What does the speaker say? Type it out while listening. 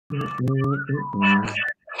It'd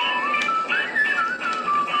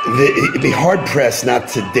be hard pressed not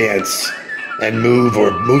to dance and move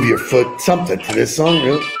or move your foot, something to this song,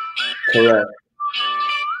 really. Correct.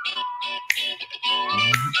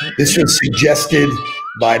 This was suggested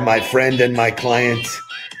by my friend and my client,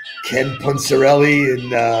 Ken Puncarelli,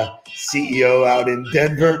 and CEO out in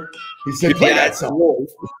Denver. He said, play that song.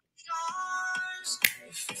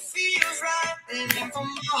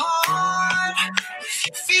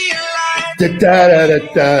 Da, da, da,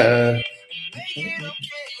 da.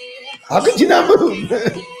 How could you not move?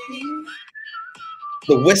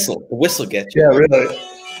 The whistle gets you. Yeah, really.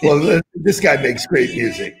 Well, this guy makes great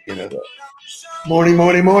music, you know. Morning,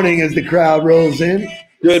 morning, morning as the crowd rolls in.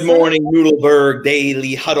 Good morning, Noodleberg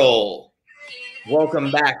Daily Huddle. Welcome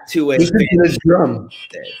back to a Listen to this drum.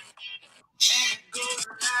 day.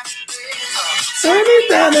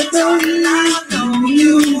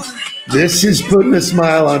 This is putting a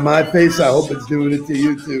smile on my face. I hope it's doing it to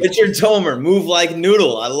you too. Richard Tomer, move like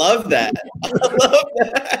Noodle. I love that. I love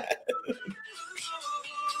that.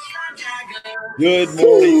 Good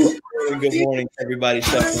morning. Good morning, everybody.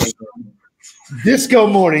 Disco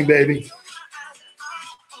morning, baby.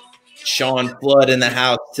 Sean Flood in the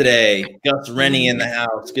house today. Gus Rennie in the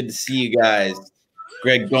house. Good to see you guys.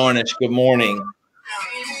 Greg Garnish, good morning.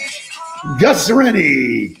 Gus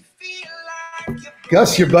Rennie.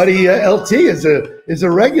 Gus, your buddy LT is a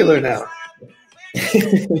regular now.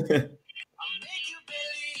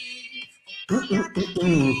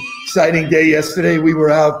 Exciting day yesterday. We were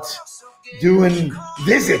out doing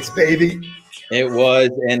visits, baby. It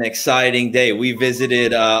was an exciting day. We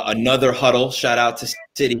visited another huddle. Shout out to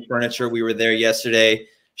City Furniture. We were there yesterday.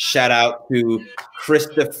 Shout out to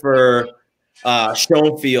Christopher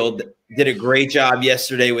Schoenfield. Did a great job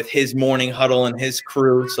yesterday with his morning huddle and his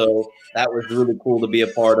crew. So that was really cool to be a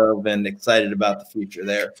part of and excited about the future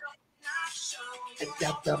there.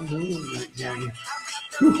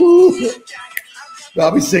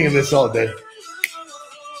 I'll be singing this all day.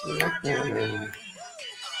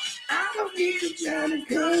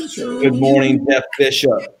 Good morning, Jeff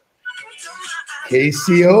Bishop.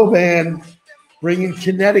 KCO, man, bringing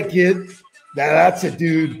Connecticut. Now that's a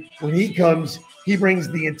dude. When he comes, he brings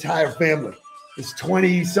the entire family. There's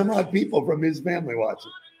 20 some odd people from his family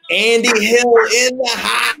watching. Andy Hill in the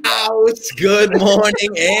house. Good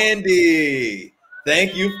morning, Andy.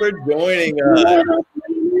 Thank you for joining us.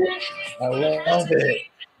 I love it.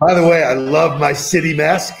 By the way, I love my city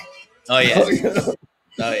mask. Oh, yeah. Oh,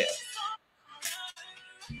 yeah.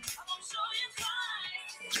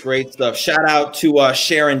 It's great stuff. Shout out to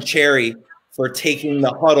Sharon Cherry for taking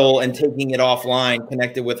the huddle and taking it offline.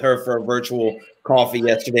 Connected with her for a virtual coffee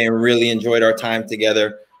yesterday and really enjoyed our time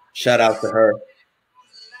together. Shout out to her.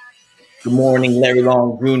 Good morning, Larry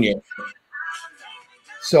Long Jr.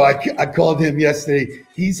 So I called him yesterday.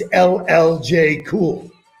 He's LLJ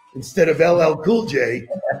Cool. Instead of LL Cool J,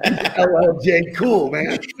 LLJ Cool,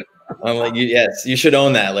 man. I'm like, yes, you should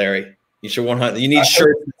own that, Larry. You should 100. You need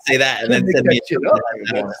shirts that say that, and then send me a shirt. I'll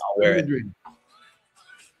wear it.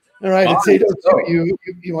 All right, it's 8:02.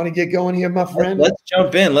 You want to get going here, my friend? Let's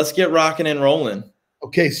jump in. Let's get rocking and rolling.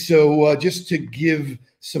 Okay, so just to give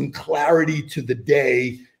some clarity to the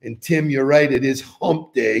day, and Tim, you're right, it is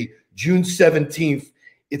Hump Day, June 17th.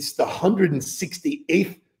 It's the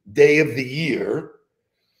 168th day of the year,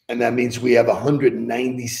 and that means we have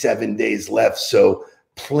 197 days left. So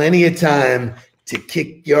plenty of time to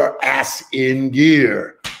kick your ass in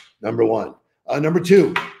gear, number one. Number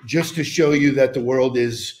two, just to show you that the world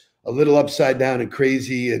is a little upside down and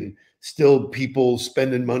crazy and still people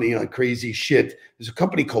spending money on crazy shit. There's a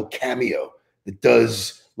company called Cameo that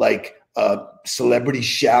does like celebrity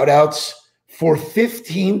shout outs for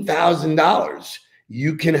 $15,000.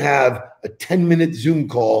 You can have a 10-minute Zoom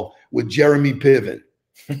call with Jeremy Piven.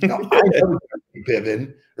 Now, I know Jeremy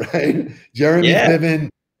Piven, right? Jeremy Piven.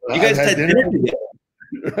 You guys had dinner together.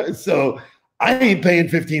 Right? So I ain't paying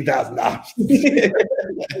 $15,000.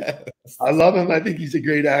 I love him. I think he's a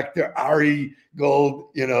great actor. Ari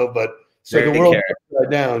Gold, but so the world upside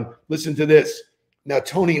down. Listen to this. Now,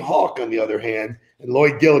 Tony Hawk, on the other hand, and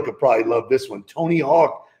Lloyd Gillick will probably love this one. Tony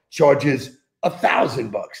Hawk charges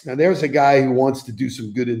 $1,000. Now, there's a guy who wants to do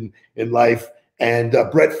some good in life. And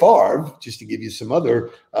Brett Favre, just to give you some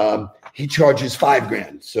other, he charges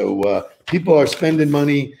 $5,000. So people are spending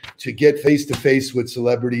money to get face to face with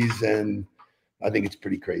celebrities, and I think it's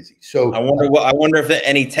pretty crazy. So I wonder if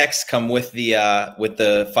any texts come with the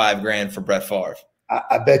 $5,000 for Brett Favre.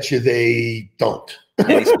 I bet you they don't.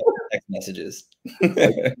 Any text messages. I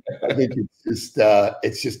think it's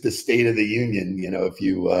just the State of the Union. If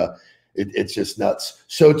you It's just nuts.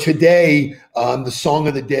 So today, the song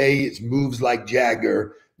of the day is Moves Like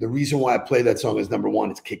Jagger. The reason why I play that song is, number one,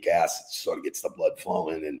 it's kick ass. It sort of gets the blood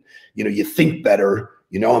flowing, and you think better.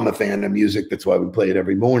 I'm a fan of music. That's why we play it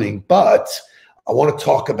every morning. But I want to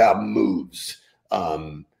talk about moves.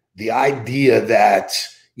 The idea that,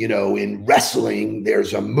 in wrestling,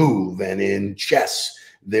 there's a move, and in chess,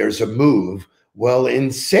 there's a move. Well,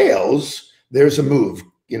 in sales, there's a move.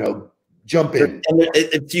 Jump in.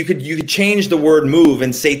 And you could change the word move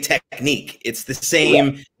and say technique. It's the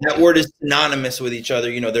same. Yeah. That word is synonymous with each other.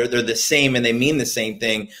 They're the same and they mean the same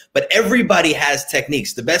thing. But everybody has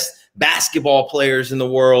techniques. The best basketball players in the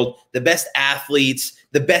world, the best athletes,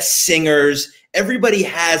 the best singers. Everybody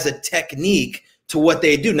has a technique to what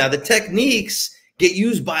they do. Now, the techniques get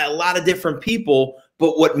used by a lot of different people,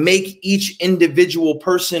 but what make each individual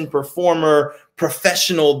person, performer,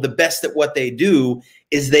 professional the best at what they do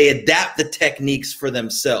is they adapt the techniques for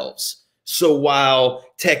themselves. So while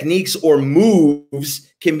techniques or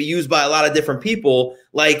moves can be used by a lot of different people,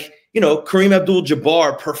 like, Kareem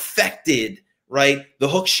Abdul-Jabbar perfected, right, the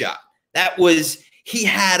hook shot. He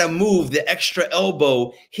had a move, the extra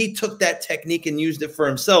elbow. He took that technique and used it for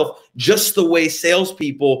himself, just the way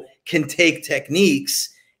salespeople can take techniques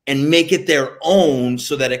and make it their own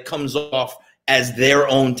so that it comes off as their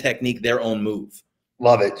own technique, their own move.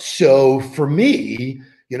 Love it. So for me,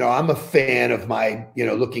 I'm a fan of my,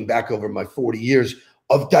 looking back over my 40 years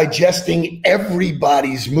of digesting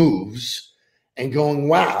everybody's moves and going,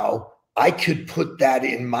 wow, I could put that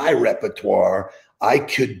in my repertoire. I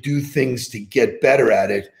could do things to get better at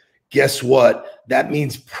it. Guess what? That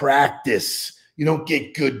means practice. You don't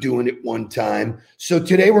get good doing it one time. So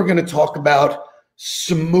today we're going to talk about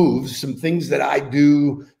some moves, some things that I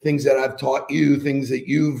do, things that I've taught you, things that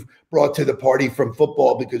you've brought to the party from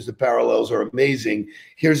football, because the parallels are amazing.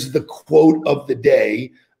 Here's the quote of the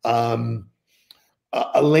day. Alain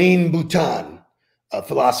Boutin, a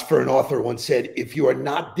philosopher and author, once said, if you are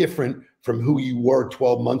not different from who you were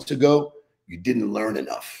 12 months ago, you didn't learn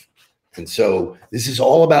enough. And so this is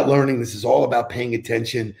all about learning. This is all about paying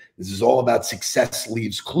attention. This is all about success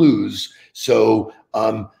leaves clues. So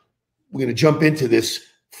we're going to jump into this.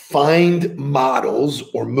 Find models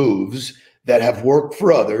or moves that have worked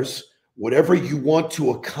for others. Whatever you want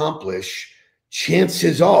to accomplish,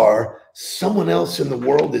 chances are someone else in the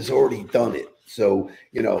world has already done it. So,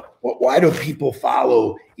 why do people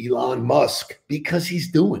follow Elon Musk? Because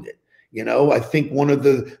he's doing it. I think one of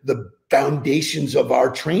the foundations of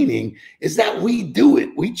our training is that we do it.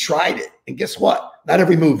 We tried it. And guess what? Not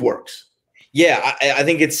every move works. Yeah, I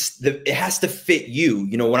think it has to fit you.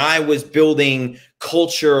 When I was building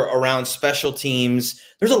culture around special teams,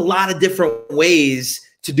 there's a lot of different ways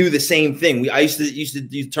to do the same thing. I used to use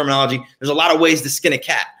terminology. There's a lot of ways to skin a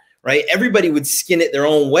cat, right? Everybody would skin it their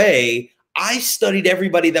own way. I studied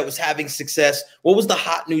everybody that was having success. What was the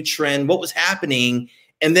hot new trend? What was happening?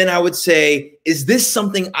 And then I would say, is this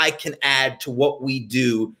something I can add to what we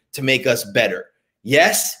do to make us better?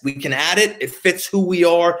 Yes, we can add it. It fits who we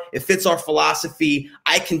are. It fits our philosophy.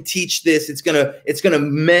 I can teach this. It's gonna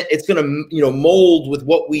mold with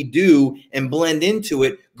what we do and blend into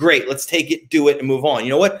it. Great. Let's take it, do it, and move on.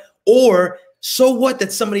 You know what? Or so what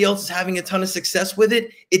that somebody else is having a ton of success with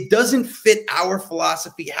it? It doesn't fit our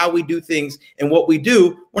philosophy, how we do things, and what we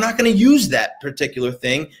do. We're not going to use that particular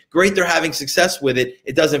thing. Great, they're having success with it.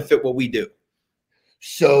 It doesn't fit what we do.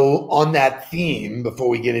 So on that theme, before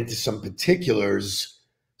we get into some particulars,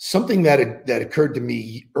 something that occurred to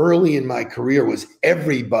me early in my career was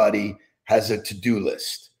everybody has a to-do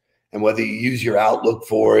list. And whether you use your Outlook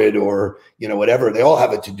for it or, whatever, they all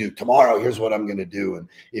have a to-do. Tomorrow, here's what I'm going to do. And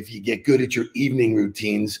if you get good at your evening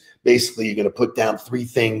routines, basically you're going to put down 3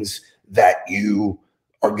 things that you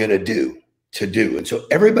are going to do. And so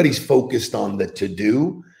everybody's focused on the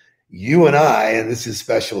to-do. You and I, and this is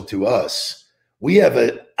special to us, we have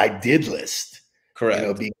a I did list.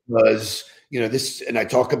 Correct. Because this, and I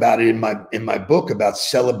talk about it in my book about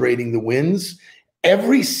celebrating the wins.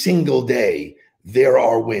 Every single day there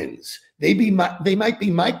are wins. They might be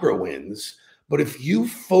micro wins, but if you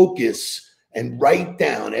focus and write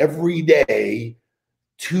down every day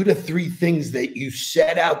 2 to 3 things that you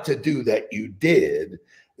set out to do that you did,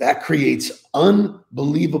 that creates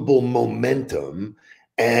unbelievable momentum,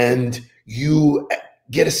 and you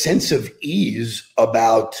get a sense of ease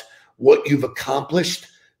about what you've accomplished,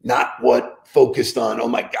 not what focused on, oh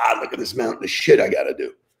my God, look at this mountain of shit I got to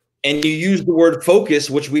do. And you use the word focus,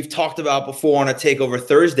 which we've talked about before on a Takeover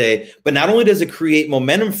Thursday, but not only does it create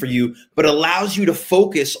momentum for you, but allows you to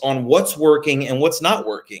focus on what's working and what's not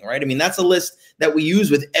working, right? I mean, that's a list that we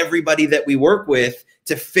use with everybody that we work with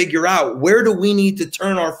to figure out where do we need to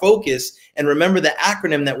turn our focus. And remember the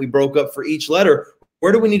acronym that we broke up for each letter.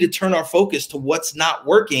 Where do we need to turn our focus to what's not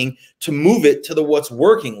working to move it to the what's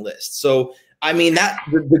working list? So, I mean, that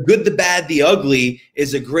The Good, the Bad, the Ugly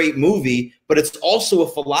is a great movie, but it's also a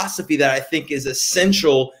philosophy that I think is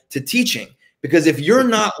essential to teaching. Because if you're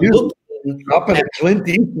not looking up in a Clint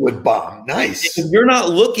Eastwood bomb, nice. If you're not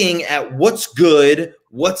looking at what's good,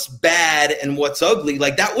 what's bad, and what's ugly,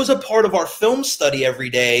 like that was a part of our film study every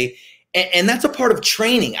day. And that's a part of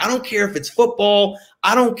training. I don't care if it's football.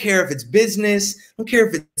 I don't care if it's business. I don't care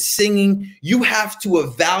if it's singing. You have to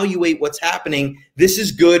evaluate what's happening. This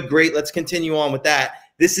is good. Great. Let's continue on with that.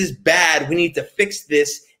 This is bad. We need to fix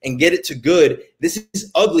this and get it to good. This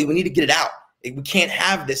is ugly. We need to get it out. We can't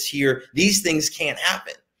have this here. These things can't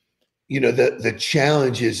happen. You know, the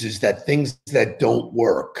challenge is that things that don't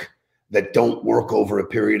work over a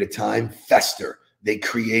period of time fester. They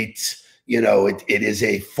create, you know, it is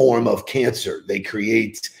a form of cancer. They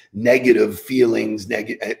create negative feelings,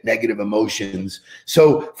 negative emotions.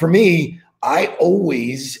 So for me, I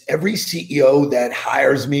always, every CEO that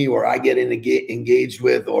hires me or I get engaged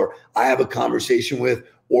with, or I have a conversation with,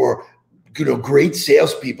 or, you know, great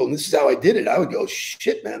salespeople, and this is how I did it. I would go,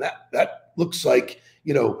 shit, man, that looks like,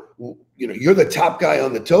 you know, you're the top guy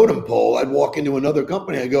on the totem pole. I'd walk into another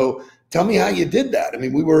company. I go, tell me how you did that. I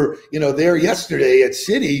mean, we were, you know, there yesterday at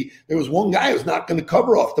Citi. There was one guy who's not going to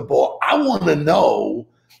cover off the ball. I want to know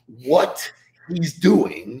what he's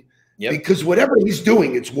doing, because whatever he's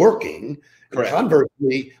doing, it's working. Correct. And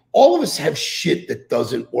conversely, all of us have shit that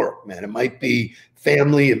doesn't work, man. It might be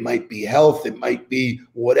family, it might be health, it might be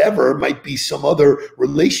whatever, it might be some other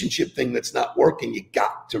relationship thing that's not working. You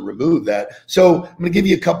got to remove that. So I'm going to give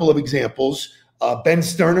you a couple of examples. Ben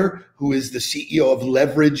Sterner, who is the CEO of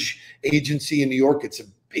Leverage Agency in New York. It's a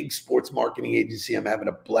big sports marketing agency. I'm having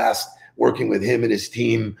a blast working with him and his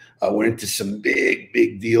team. We're into some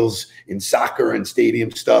big deals in soccer and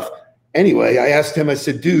stadium stuff. Anyway, I asked him, I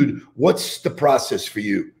said, dude, what's the process for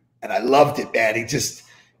you? And I loved it, man. He just,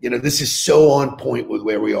 you know, this is so on point with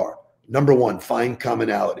where we are. Number one, find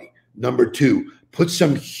commonality. Number two, put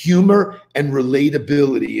some humor and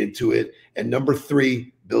relatability into it. And number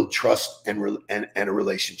three, build trust and a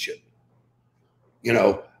relationship. You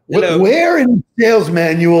know, where in the sales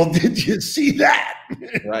manual did you see that?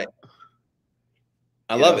 Right.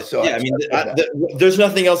 I love it. So yeah, I mean, there's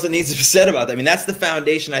nothing else that needs to be said about that. I mean, that's the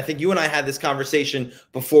foundation. I think you and I had this conversation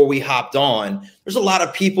before we hopped on. There's a lot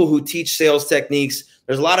of people who teach sales techniques.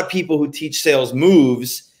 There's a lot of people who teach sales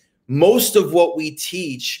moves. Most of what we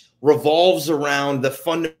teach revolves around the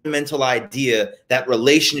fundamental idea that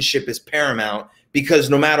relationship is paramount, because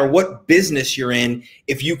no matter what business you're in,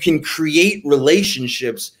 if you can create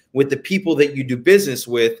relationships with the people that you do business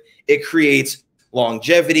with, it creates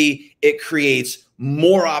longevity. It creates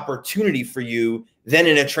more opportunity for you than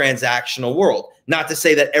in a transactional world. Not to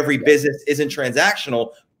say that every business isn't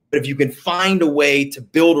transactional, but if you can find a way to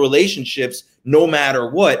build relationships, no matter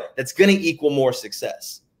what, that's going to equal more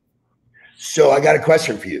success. So I got a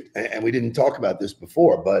question for you, and we didn't talk about this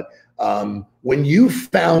before, but when you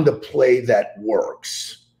found a play that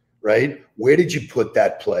works, right? Where did you put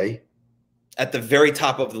that play? At the very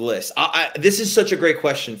top of the list. This is such a great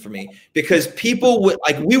question for me, because people would,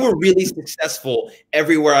 like, we were really successful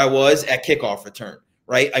everywhere I was at kickoff return,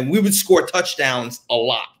 right? And we would score touchdowns a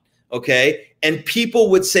lot, okay? And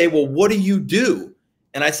people would say, well, what do you do?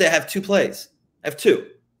 And I say, I have two plays. I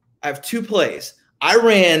have two plays. I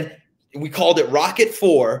ran, we called it Rocket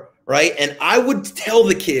 4, right? And I would tell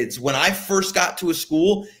the kids when I first got to a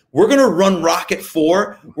school, we're going to run Rocket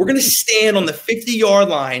 4. We're going to stand on the 50-yard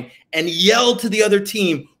line and yell to the other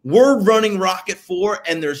team, we're running Rocket 4,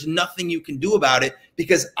 and there's nothing you can do about it,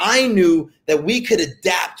 because I knew that we could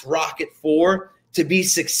adapt Rocket 4 to be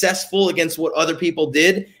successful against what other people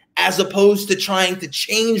did, as opposed to trying to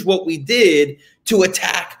change what we did to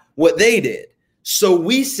attack what they did. So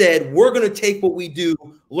we said, we're going to take what we do,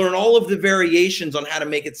 learn all of the variations on how to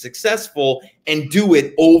make it successful, and do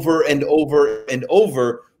it over and over and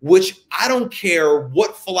over, which I don't care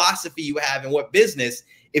what philosophy you have and what business.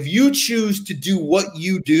 If you choose to do what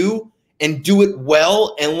you do and do it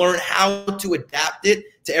well and learn how to adapt it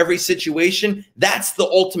to every situation, that's the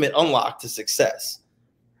ultimate unlock to success.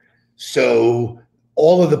 So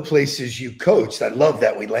all of the places you coached, I love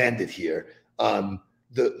that we landed here.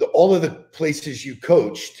 All of the places you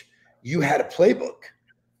coached, you had a playbook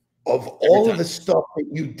of all of the stuff that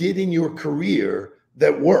you did in your career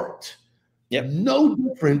that worked. Yep. No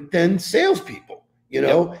different than salespeople. You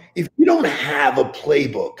know, if you don't have a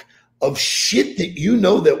playbook of shit that you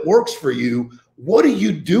know that works for you, what are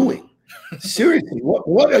you doing? Seriously,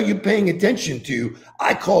 what are you paying attention to?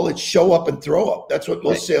 I call it show up and throw up. That's what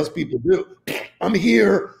most salespeople do. I'm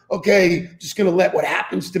here. Okay, just going to let what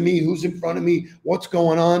happens to me, who's in front of me, what's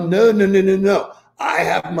going on. No, no, no, no, no. I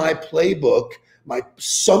have my playbook.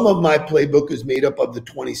 Some of my playbook is made up of the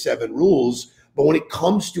 27 rules. But when it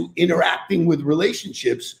comes to interacting with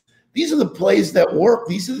relationships, these are the plays that work.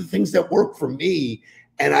 These are the things that work for me.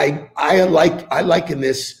 And I liken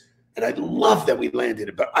this, and I love that we landed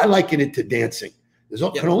it, but I liken it to dancing.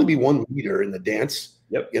 Can only be one leader in the dance.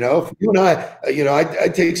 Yep. You know, if you and I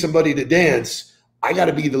take somebody to dance, I got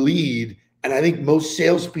to be the lead. And I think most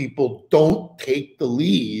salespeople don't take the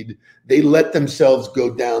lead. They let themselves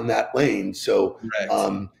go down that lane. So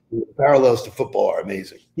the parallels to football are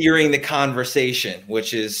amazing. Hearing the conversation,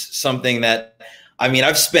 which is something that, I mean,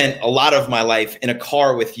 I've spent a lot of my life in a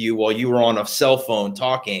car with you while you were on a cell phone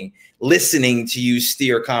talking, listening to you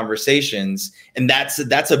steer conversations. And that's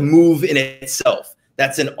a move in itself.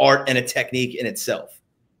 That's an art and a technique in itself.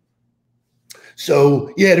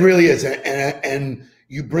 So, yeah, it really is. And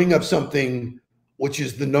you bring up something, which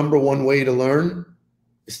is the number one way to learn,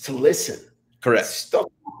 is to listen. Correct. Stuff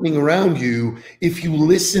happening around you. If you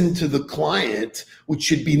listen to the client, which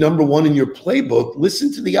should be number one in your playbook,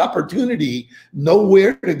 listen to the opportunity, know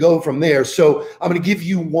where to go from there. So I'm going to give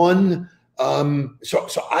you one. So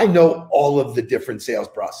I know all of the different sales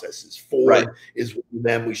processes. Ford is one of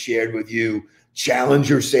them we shared with you.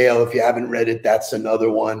 Challenger sale, if you haven't read it, that's another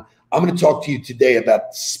one. I'm going to talk to you today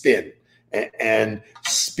about spin. And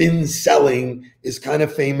spin selling is kind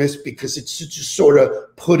of famous because it's just sort of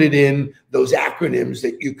put it in those acronyms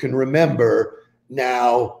that you can remember.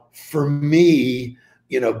 Now, for me,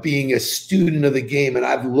 being a student of the game, and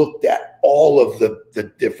I've looked at all of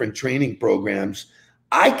the different training programs,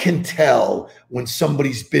 I can tell when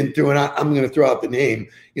somebody's been through, and I'm going to throw out the name,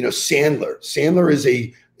 Sandler. Sandler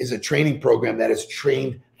is a training program that has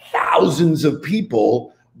trained thousands of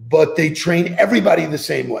people, but they train everybody the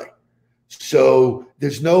same way. So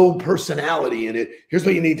there's no personality in it. Here's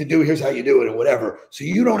what you need to do. Here's how you do it and whatever. So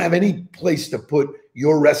you don't have any place to put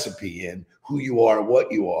your recipe in, who you are, what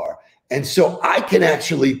you are. And so I can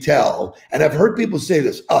actually tell, and I've heard people say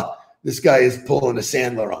this, this guy is pulling a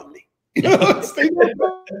Sandler on me. Stay on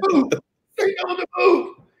the move. Stay on the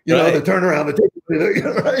move. The turnaround,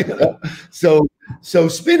 So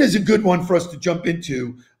spin is a good one for us to jump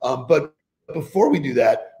into. But before we do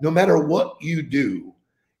that, no matter what you do,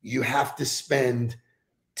 you have to spend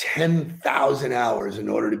 10,000 hours in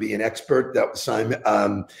order to be an expert. That was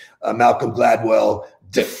Malcolm Gladwell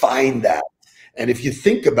defined that. And if you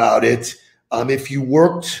think about it, if you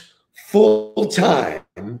worked full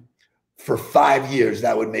time for 5 years,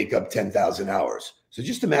 that would make up 10,000 hours. So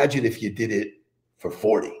just imagine if you did it for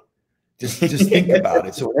 40. Just think about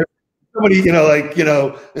it. So somebody,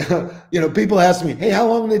 people ask me, hey, how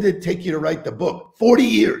long did it take you to write the book? 40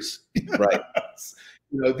 years. Right.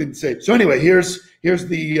 Didn't say. So anyway, here's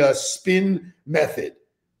the spin method.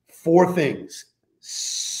 4 things: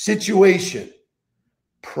 situation,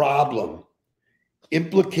 problem,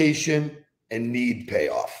 implication, and need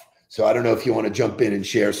payoff. So I don't know if you want to jump in and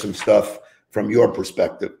share some stuff from your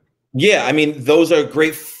perspective. Yeah, I mean, those are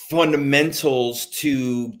great fundamentals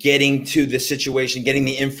to getting to the situation, getting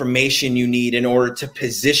the information you need in order to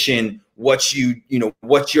position what you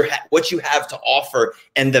have to offer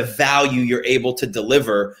and the value you're able to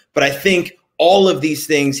deliver. But I think all of these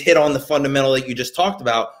things hit on the fundamental that you just talked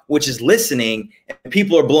about, which is listening. And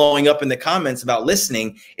people are blowing up in the comments about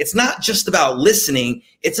listening. It's not just about listening,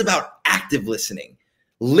 it's about active listening.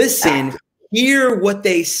 Listen, hear what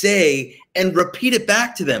they say, and repeat it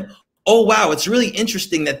back to them. Oh, wow, it's really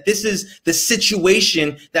interesting that this is the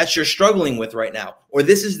situation that you're struggling with right now, or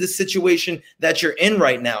this is the situation that you're in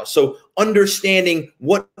right now. So understanding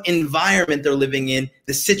what environment they're living in,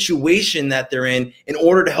 the situation that they're in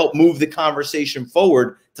order to help move the conversation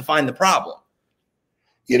forward to find the problem.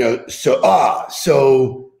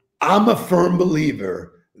 So I'm a firm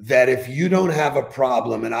believer that if you don't have a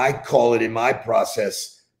problem, and I call it in my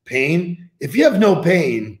process, pain, if you have no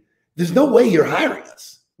pain, there's no way you're hiring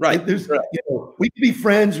us. Right. We can be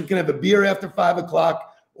friends. We can have a beer after 5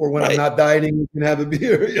 o'clock, or when I'm not dieting, we can have a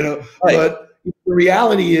beer, But the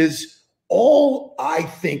reality is, I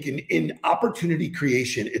think in opportunity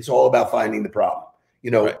creation, it's all about finding the problem,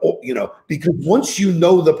 because once you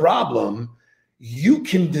know the problem, you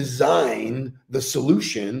can design the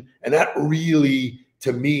solution. And that really,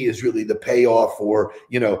 to me, is really the payoff or,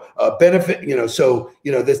 benefit, So,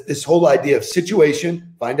 this whole idea of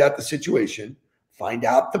situation, find out the situation, find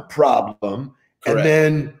out the problem, and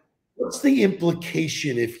then what's the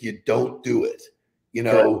implication if you don't do it?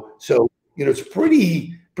 So, it's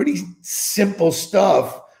pretty pretty simple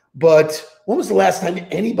stuff. But when was the last time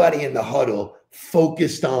anybody in the huddle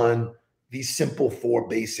focused on these simple 4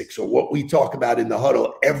 basics, or what we talk about in the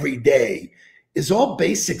huddle every day is all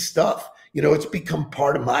basic stuff? You know, it's become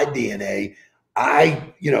part of my DNA.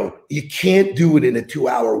 You can't do it in a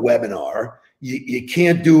 2-hour webinar. You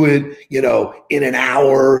can't do it, in an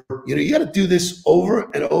hour. You got to do this over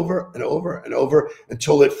and over and over and over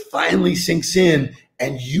until it finally sinks in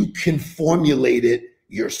and you can formulate it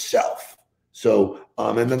yourself. So,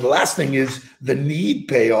 and then the last thing is the need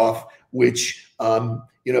payoff, which,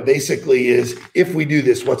 basically is, if we do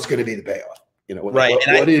this, what's going to be the payoff? Right.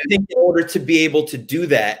 And I think in order to be able to do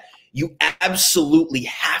that, you absolutely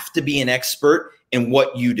have to be an expert in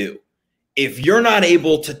what you do. If you're not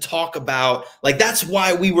able to talk about, like, that's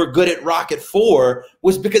why we were good at Rocket 4,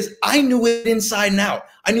 was because I knew it inside and out.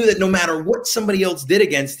 I knew that no matter what somebody else did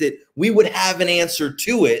against it, we would have an answer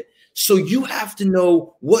to it. So you have to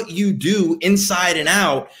know what you do inside and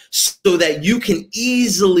out so that you can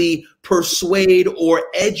easily persuade or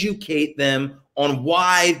educate them on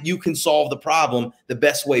why you can solve the problem the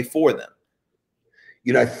best way for them.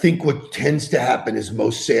 I think what tends to happen is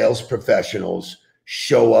most sales professionals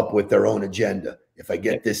show up with their own agenda. If I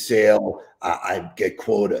get this sale, I get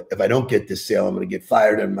quota. If I don't get this sale, I'm going to get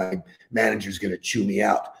fired and my manager's going to chew me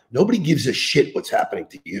out. Nobody gives a shit what's happening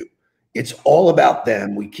to you. It's all about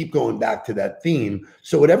them. We keep going back to that theme.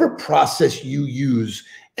 So whatever process you use,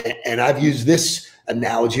 and I've used this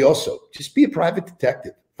analogy also, just be a private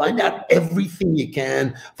detective. Find out everything you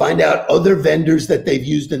can. Find out other vendors that they've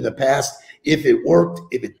used in the past. If it worked,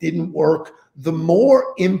 if it didn't work, the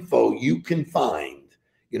more info you can find,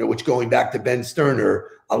 which, going back to Ben Sterner,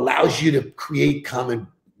 allows you to create common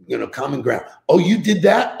ground. Oh, you did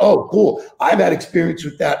that? Oh, cool. I've had experience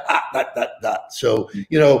with that. So,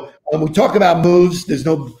 when we talk about moves, there's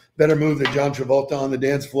no better move than John Travolta on the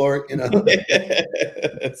dance floor. That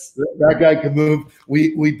guy can move.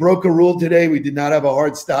 We broke a rule today. We did not have a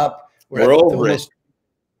hard stop. We're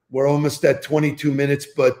almost at 22 minutes,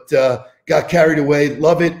 but got carried away.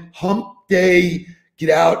 Love it. Hump day. Get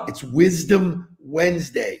out. It's Wisdom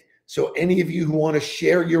Wednesday. So any of you who want to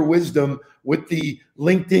share your wisdom with the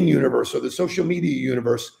LinkedIn universe or the social media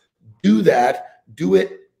universe, do that. Do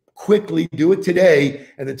it quickly. Do it today.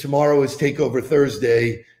 And then tomorrow is Takeover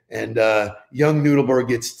Thursday. And young Noodleberg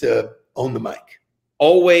gets to own the mic.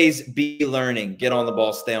 Always be learning. Get on the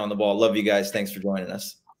ball. Stay on the ball. Love you guys. Thanks for joining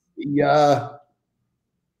us.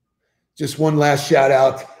 Just one last shout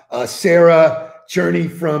out. Sarah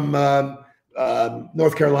Cherney from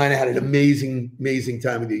North Carolina had an amazing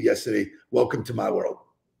time with you yesterday. Welcome to my world.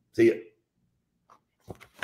 See you.